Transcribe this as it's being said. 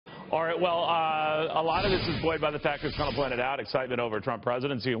All right, well, a lot of this is buoyed by the fact that Trump pointed out excitement over Trump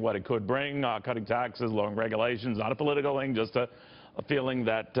presidency and what it could bring, cutting taxes, lowering regulations, not a political thing, just a feeling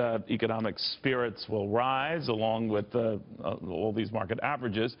that economic spirits will rise along with all these market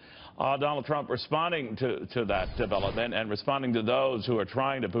averages. Donald Trump responding to that development and responding to those who are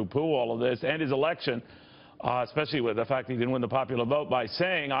trying to poo-poo all of this and his election, especially with the fact that he didn't win the popular vote, by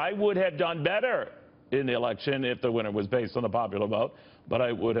saying, I would have done better in the election if the winner was based on the popular vote, but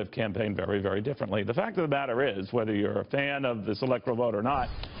I would have campaigned very, very differently. The fact of the matter is, whether you're a fan of this electoral vote or not,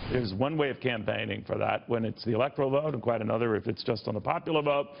 there's one way of campaigning for that when it's the electoral vote and quite another if it's just on the popular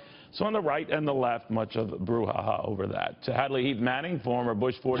vote. So on the right and the left, much of brouhaha over that. To Hadley, Heath Manning, former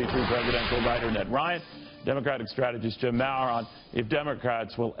Bush 43 presidential writer Ned Ryun, Democratic strategist Jim Mowrer on if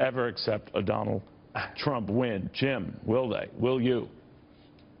Democrats will ever accept a Donald Trump win. Jim, will they? Will you?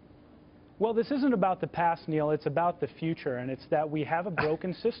 Well, this isn't about the past, Neil. It's about the future, and it's that we have a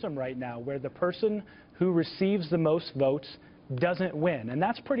broken system right now where the person who receives the most votes doesn't win, and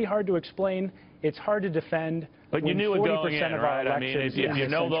that's pretty hard to explain. It's hard to defend. But you knew it going in, right? I mean, if you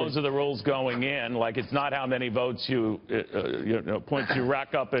know those are the rules going in, like it's not how many votes points you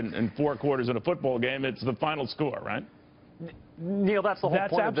rack up in 4 quarters in a football game. It's the final score, right? Neil, that's the whole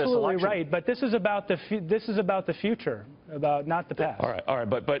point of this election. That's absolutely right, but this is about the future, about not the past. All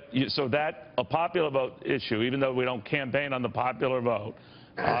right, so that a popular vote issue, even though we don't campaign on the popular vote,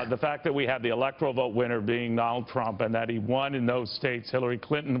 the fact that we have the electoral vote winner being Donald Trump and that he won in those states Hillary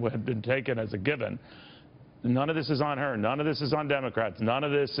Clinton had been taken as a given, none of this is on her. None of this is on Democrats. None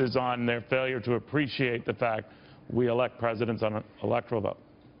of this is on their failure to appreciate the fact we elect presidents on an electoral vote.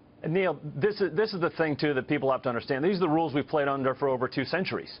 Neil, this is the thing, too, that people have to understand. These are the rules we've played under for over 2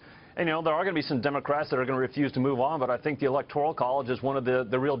 centuries. And, there are going to be some Democrats that are going to refuse to move on, but I think the Electoral College is one of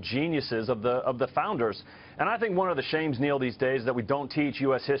the real geniuses of the founders. And I think one of the shames, Neil, these days is that we don't teach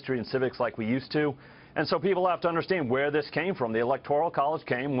U.S. history and civics like we used to. And so people have to understand where this came from. The Electoral College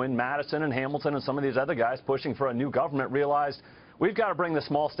came when Madison and Hamilton and some of these other guys pushing for a new government realized we've got to bring the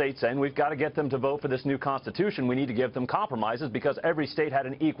small states in. We've got to get them to vote for this new Constitution. We need to give them compromises because every state had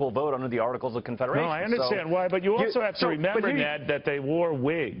an equal vote under the Articles of Confederation. No, I understand why, but you also have to remember, Ned, that they wore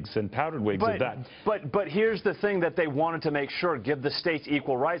wigs and powdered wigs at that. But here's the thing that they wanted to make sure, give the states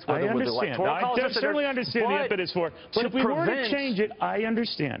equal rights. I understand. I certainly understand the impetus for it. But if we were to change it, I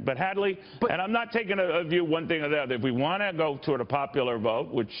understand. But Hadley, and I'm not taking a view one thing or the other. If we want to go toward a popular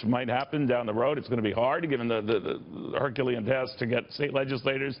vote, which might happen down the road, it's going to be hard given the Herculean task to get state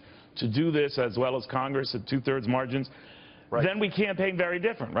legislators to do this as well as Congress at 2/3 margins, right. Then we campaign very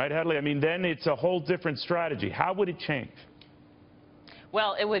different, right, Hadley? I mean, then it's a whole different strategy. How would it change?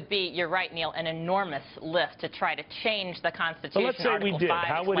 Well, it would be, you're right, Neil, an enormous lift to try to change the Constitution. So let's say we did.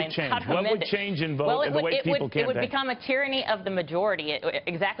 How would it change? What would change in vote and the way people campaign? It would become a tyranny of the majority,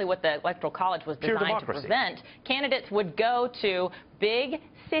 exactly what the Electoral College was designed to prevent. Candidates would go to big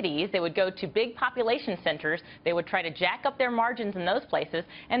cities, they would go to big population centers, they would try to jack up their margins in those places,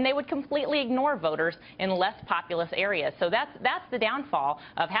 and they would completely ignore voters in less populous areas. So that's the downfall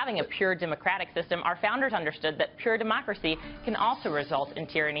of having a pure democratic system. Our founders understood that pure democracy can also result in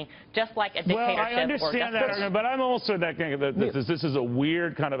tyranny, just like a dictatorship. Well, I understand that, but I'm also that kind of this is a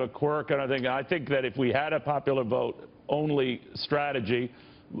weird kind of a quirk kind of thing. I think that if we had a popular vote only strategy,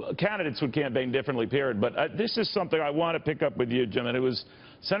 candidates would campaign differently, period. But this is something I want to pick up with you, Jim, and it was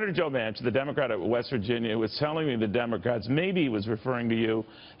Senator Joe Manchin, the Democrat of West Virginia, was telling me the Democrats, maybe he was referring to you,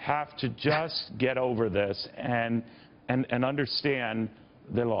 have to just get over this and understand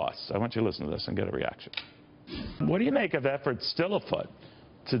their loss. I want you to listen to this and get a reaction. What do you make of efforts still afoot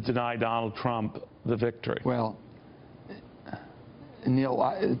to deny Donald Trump the victory? Well,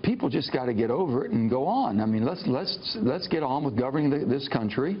 Neil, people just got to get over it and go on. I mean, let's get on with governing this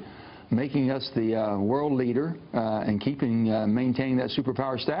country, making us the world leader and maintaining that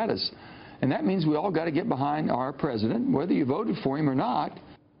superpower status. And that means we all got to get behind our president, whether you voted for him or not.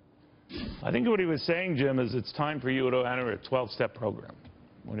 I think what he was saying, Jim, is it's time for you to enter a 12-step program.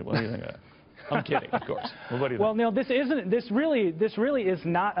 What do you think of that? I'm kidding, of course. Well, what do you think? Well, Neil, this really is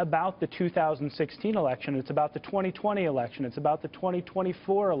not about the 2016 election. It's about the 2020 election. It's about the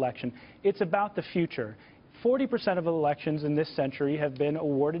 2024 election. It's about the future. 40% of elections in this century have been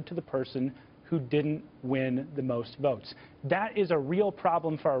awarded to the person who didn't win the most votes. That is a real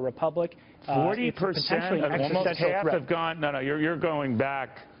problem for our republic. 40%, almost half have gone. No, you're going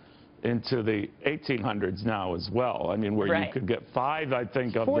back into the 1800s now as well. I mean, where you could get 5, I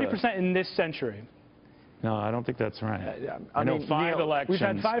think, of 40% in this century. No, I don't think that's right. I know 5 elections. We've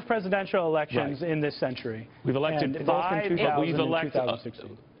had 5 presidential elections in this century. We've elected 5, but we've elected.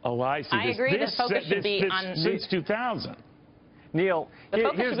 Oh, I see. I agree that focus should be on since 2000. Neil,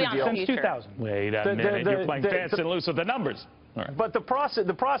 here's the deal. Since 2000. Wait a minute. You're playing fast and loose with the numbers. Right. But the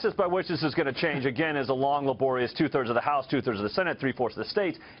process by which this is going to change, again, is a long, laborious 2/3 of the House, 2/3 of the Senate, 3/4 of the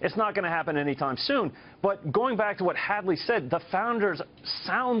states. It's not going to happen anytime soon. But going back to what Hadley said, the founders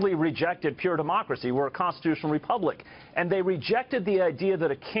soundly rejected pure democracy. We're a constitutional republic. And they rejected the idea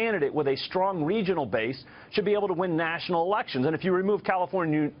that a candidate with a strong regional base should be able to win national elections. And if you remove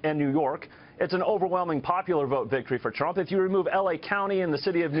California and New York, it's an overwhelming popular vote victory for Trump. If you remove L.A. County and the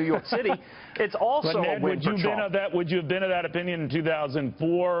city of New York City, it's also a win for Trump. Would you have been of that opinion in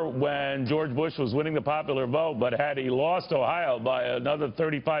 2004 when George Bush was winning the popular vote, but had he lost Ohio by another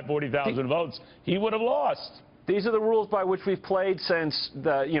 35, 40,000 votes, he would have lost? These are the rules by which we've played since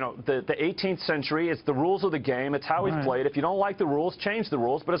the 18th century. It's the rules of the game. It's how we've played. If you don't like the rules, change the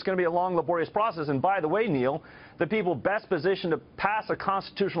rules. But it's going to be a long, laborious process. And by the way, Neil, the people best positioned to pass a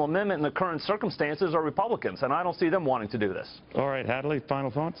constitutional amendment in the current circumstances are Republicans, and I don't see them wanting to do this. All right, Hadley,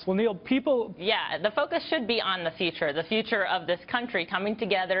 final thoughts? Well, Neil, Yeah, the focus should be on the future of this country coming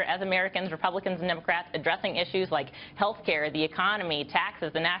together as Americans, Republicans and Democrats, addressing issues like health care, the economy,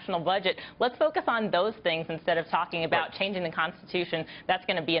 taxes, the national budget. Let's focus on those things instead of talking about changing the Constitution. That's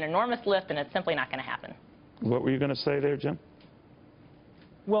going to be an enormous lift, and it's simply not going to happen. What were you going to say there, Jim?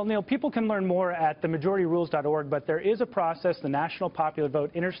 Well, Neil, people can learn more at themajorityrules.org, but there is a process, the National Popular Vote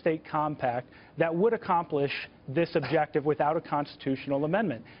Interstate Compact, that would accomplish this objective without a constitutional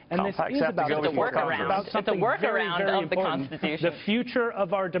amendment. And this is about something very, very important, the future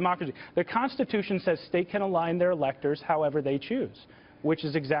of our democracy. The Constitution says states can align their electors however they choose, which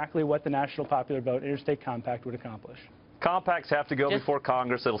is exactly what the National Popular Vote Interstate Compact would accomplish. Compacts have to go before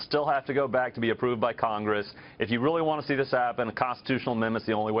Congress. It'll still have to go back to be approved by Congress. If you really want to see this happen, a constitutional amendment's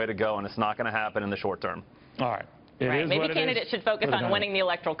the only way to go, and it's not going to happen in the short term. All right. Maybe candidates should focus on winning the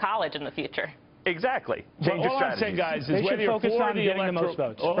Electoral College in the future. Exactly. Change your strategy. All I'm saying, guys, is whether you're for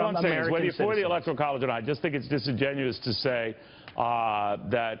the Electoral College or not, I just think it's disingenuous to say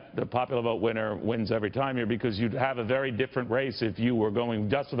that the popular vote winner wins every time here, because you'd have a very different race if you were going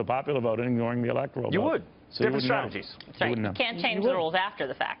just for the popular vote and ignoring the electoral vote. You would. So different strategies. That's right. You can't change the rules after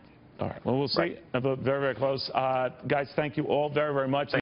the fact. All right. Well, we'll see. Very, very close. Guys, thank you all very, very much.